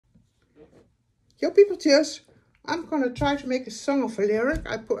Yo, Piepeltjes, I'm gonna try to make a song of a lyric.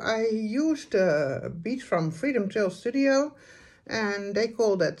 I used a beat from Freedom Trail Studio, and they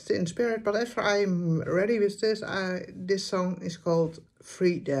call that In Spirit. But after I'm ready with this, this song is called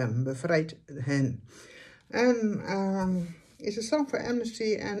Freedom, bevrijd, hen. And it's a song for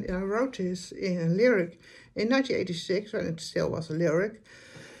Amnesty, and I wrote this in a lyric in 1986 when it still was a lyric.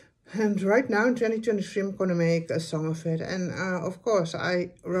 And right now in 2023 I'm gonna make a song of it. And of course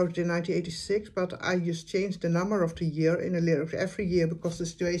I wrote it in 1986, but I just changed the number of the year in the lyrics every year because the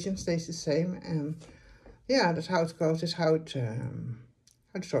situation stays the same. And yeah, that's how it goes. That's how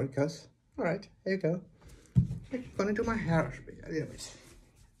the story goes. All right, here you go. I'm gonna do my hair a little bit.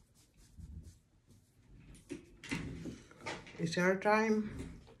 Is there a time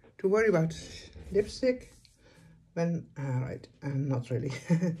to worry about lipstick? When, right, not really.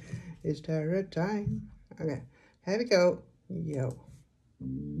 Is there a time? Okay, here we go. Yo.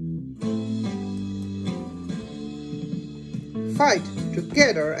 Fight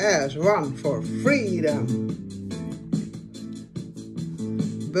together as one for freedom.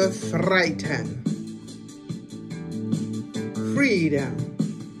 Bevrijd hen. Freedom.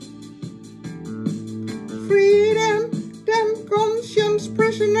 Freedom, them conscience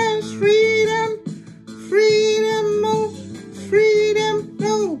prisoners, freedom. Freedom, oh, freedom,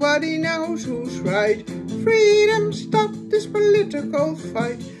 nobody knows who's right. Freedom, stop this political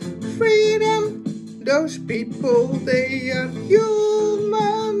fight. Freedom, those people, they are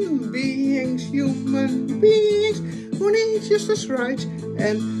human beings who need justice, rights,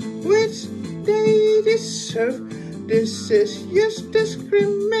 and which they deserve. This is just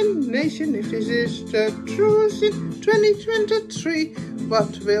discrimination. If this is the truth in 2023,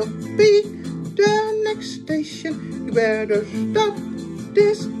 what will be the next station? You better stop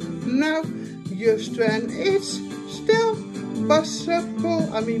this now, just when it's still possible.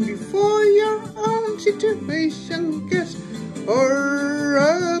 I mean, before your own situation gets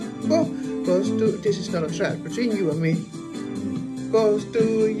horrible. This is not a threat between you and me. Cause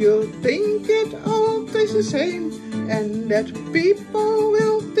do you think it all tastes the same, and that people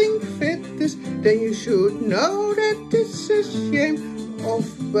will think fit this? Then you should know that it's a shame of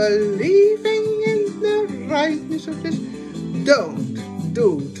believing in the rightness of this. Don't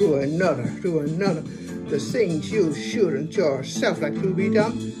do to another the things you shouldn't yourself like to be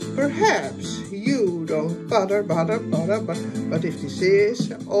done. Perhaps you don't bother, but if this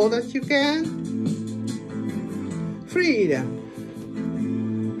is all that you can, freedom,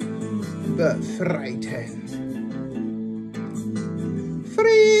 bevrijd hen.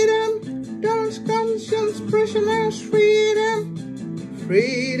 Freedom, those conscience prisoners, freedom.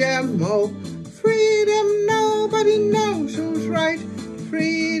 Freedom, oh, freedom, nobody knows who's right.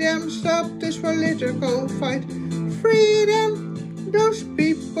 Freedom, stop this political fight. Freedom, those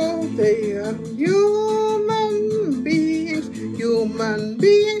people, they are human beings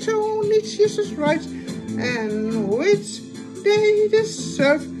who need justice, rights, and which they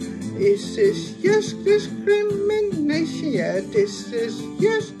deserve. Is this just discrimination? Yeah, this is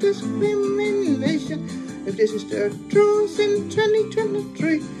just discrimination. If this is the truth in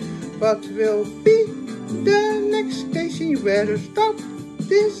 2023, what will be the next station? You better stop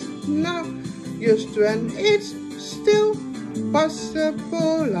this now, just when it's still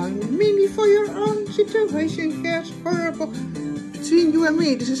possible. I mean, before your own situation gets horrible. Between you and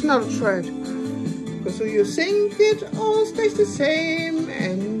me, this is not a threat. Because do you think it all stays the same,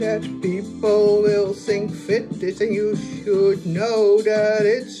 and that people will think fit this? And you should know that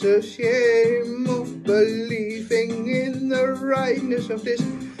it's a shame of believing in the rightness of this.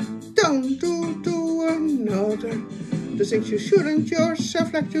 Don't do to another the things you shouldn't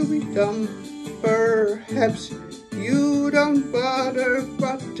yourself like to be done. Perhaps you don't bother,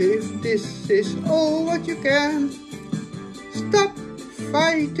 but if this is all what you can, stop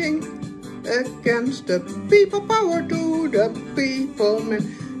fighting against the people. Power to the people, man.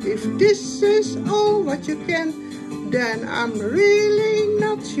 If this is all what you can, then I'm really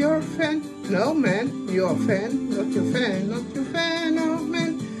not your fan. No man, your fan, not your fan, not your fan, no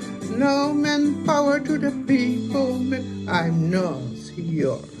man. No man, power to the people, man. I'm not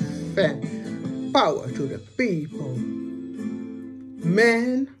your fan. Power to the people,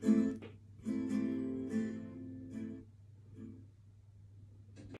 man.